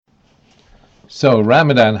So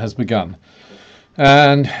Ramadan has begun,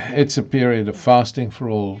 and it's a period of fasting for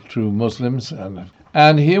all true Muslims.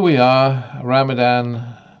 And here we are, a Ramadan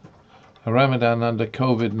under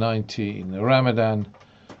COVID-19, a Ramadan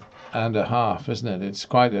and a half, isn't it? It's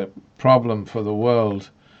quite a problem for the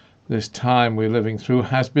world. This time we're living through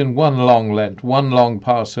has been one long Lent, one long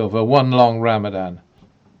Passover, one long Ramadan.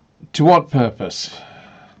 To what purpose?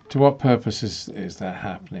 To what purpose is that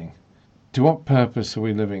happening? To what purpose are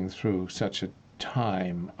we living through such a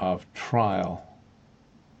time of trial?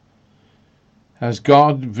 Has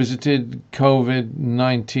God visited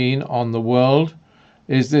COVID-19 on the world?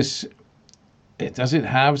 Does it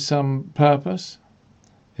have some purpose?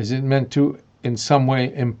 Is it meant to in some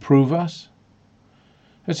way improve us?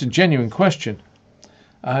 That's a genuine question.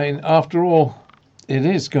 After all, it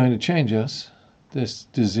is going to change us, this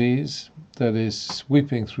disease that is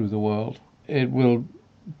sweeping through the world. It will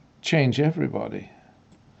change everybody.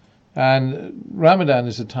 And Ramadan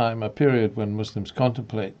is a period when Muslims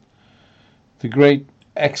contemplate the great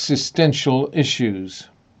existential issues,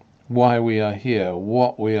 why we are here,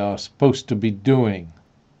 what we are supposed to be doing.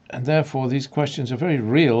 And therefore these questions are very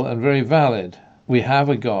real and very valid. We have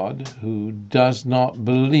a God who does not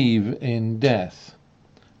believe in death.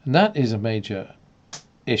 And that is a major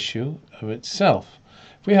issue of itself.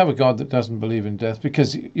 If we have a God that doesn't believe in death,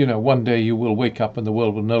 because, one day you will wake up and the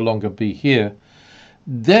world will no longer be here,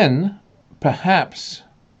 then perhaps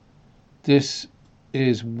this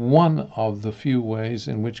is one of the few ways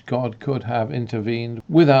in which God could have intervened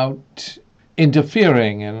without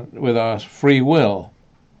interfering with our free will.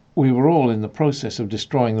 We were all in the process of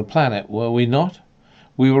destroying the planet, were we not?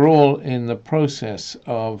 We were all in the process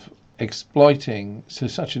of exploiting to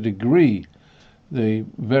such a degree the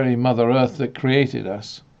very Mother Earth that created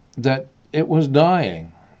us that it was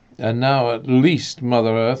dying. And now at least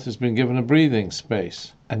Mother Earth has been given a breathing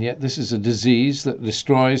space. And yet this is a disease that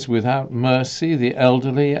destroys without mercy the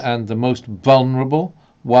elderly and the most vulnerable,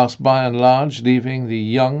 whilst by and large leaving the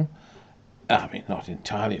young, not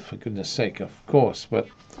entirely, for goodness sake, of course, but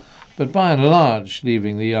by and large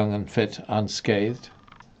leaving the young and fit unscathed.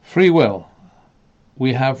 Free will.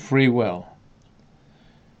 We have free will.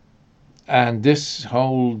 And this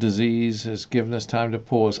whole disease has given us time to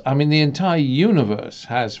pause. The entire universe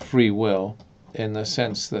has free will in the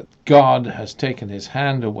sense that God has taken his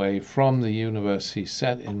hand away from the universe he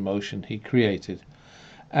set in motion, he created,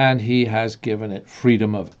 and he has given it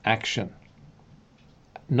freedom of action,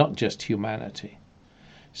 not just humanity.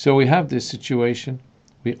 So we have this situation.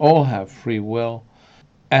 We all have free will,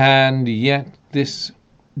 and yet this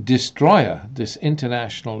destroyer, this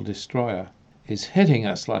international destroyer, is hitting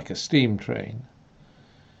us like a steam train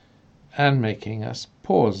and making us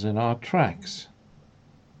pause in our tracks.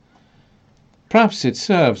 Perhaps it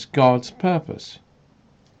serves God's purpose.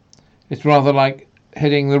 It's rather like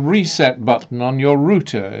hitting the reset button on your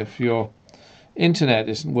router if your internet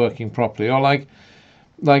isn't working properly, or like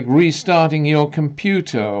restarting your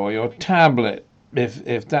computer or your tablet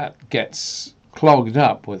if that gets clogged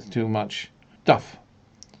up with too much stuff,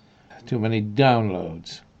 too many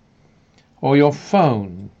downloads. Or your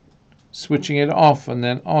phone, switching it off and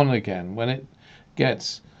then on again when it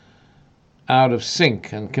gets out of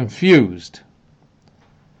sync and confused.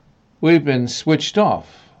 We've been switched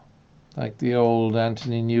off, like the old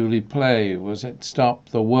Anthony Newley play. Was it Stop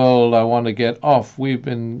the World, I Want to Get Off?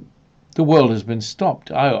 The world has been stopped.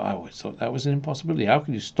 I always thought that was an impossibility. How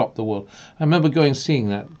can you stop the world? I remember seeing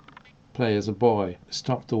that play as a boy.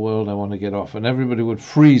 Stop the World, I Want to Get Off. And everybody would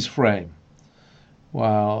freeze frame,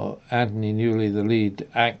 while Anthony Newley, the lead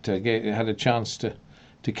actor, had a chance to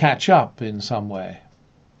catch up in some way.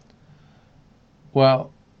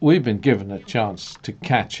 Well, we've been given a chance to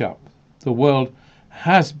catch up. The world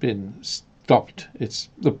has been stopped.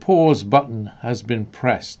 The pause button has been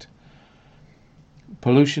pressed.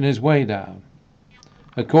 Pollution is way down.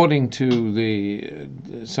 According to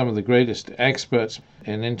some of the greatest experts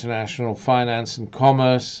in international finance and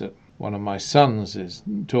commerce, one of my sons is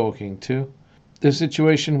talking to, the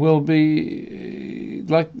situation will be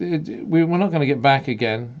like we're not going to get back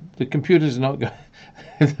again. The computers are not going.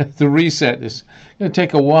 The reset is going to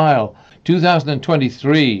take a while.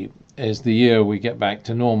 2023 is the year we get back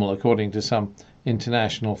to normal, according to some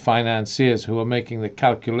international financiers who are making the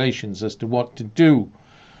calculations as to what to do.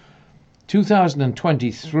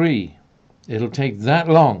 2023, it'll take that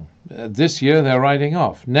long. This year they're writing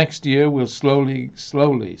off. Next year we'll slowly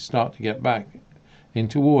start to get back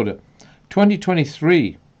into order.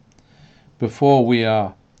 2023 before we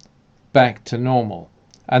are back to normal.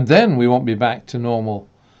 And then we won't be back to normal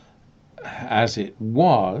as it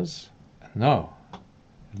was. No,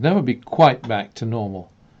 it'll never be quite back to normal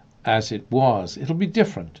as it was. It'll be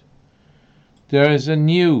different. There is a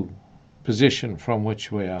new position from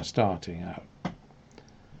which we are starting out.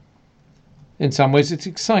 In some ways it's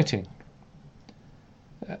exciting.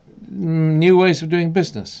 New ways of doing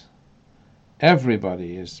business.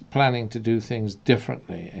 Everybody is planning to do things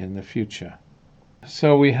differently in the future.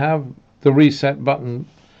 So we have the reset button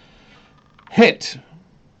hit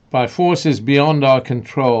by forces beyond our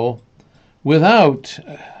control without,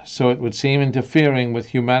 so it would seem, interfering with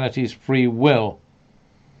humanity's free will.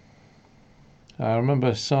 I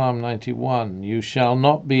remember Psalm 91, "You shall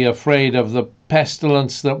not be afraid of the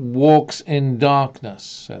pestilence that walks in darkness,"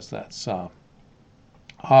 says that psalm.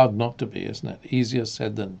 Hard not to be, isn't it? Easier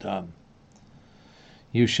said than done.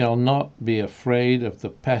 You shall not be afraid of the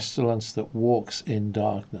pestilence that walks in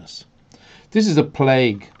darkness. This is a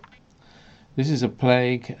plague. This is a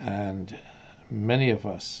plague, and many of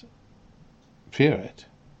us fear it.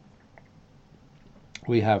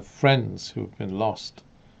 We have friends who've been lost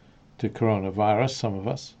to coronavirus, some of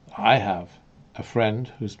us. I have a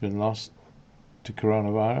friend who's been lost to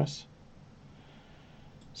coronavirus.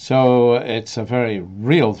 So it's a very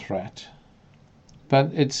real threat.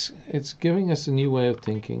 But it's giving us a new way of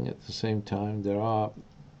thinking at the same time.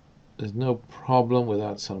 There's no problem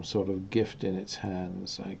without some sort of gift in its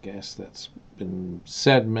hands, I guess. That's been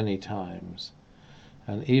said many times.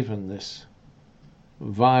 And even this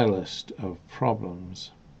vilest of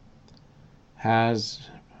problems has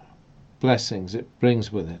blessings it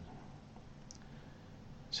brings with it.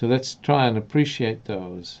 So let's try and appreciate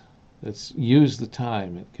those. Let's use the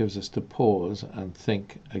time it gives us to pause and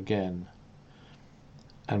think again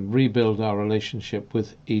and rebuild our relationship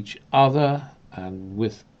with each other and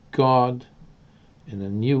with God in a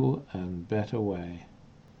new and better way.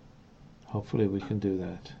 Hopefully we can do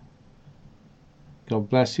that. God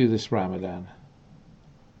bless you this Ramadan.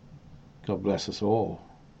 God bless us all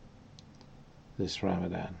this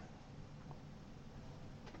Ramadan.